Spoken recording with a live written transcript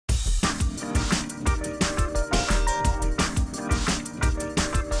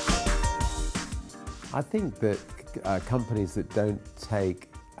I think that companies that don't take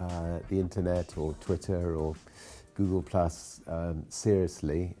the internet or Twitter or Google Plus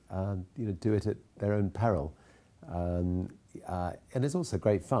seriously, do it at their own peril. And it's also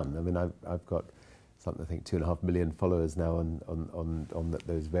great fun. I mean, I've got something, I think 2.5 million followers now on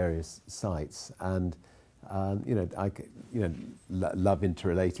those various sites, and I love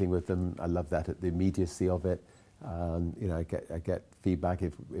interrelating with them. I love the immediacy of it. I get feedback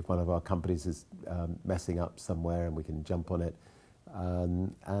if one of our companies is messing up somewhere, and we can jump on it,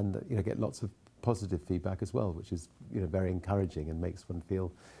 and get lots of positive feedback as well, which is very encouraging and makes one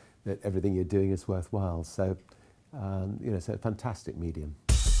feel that everything you're doing is worthwhile. So, it's a fantastic medium.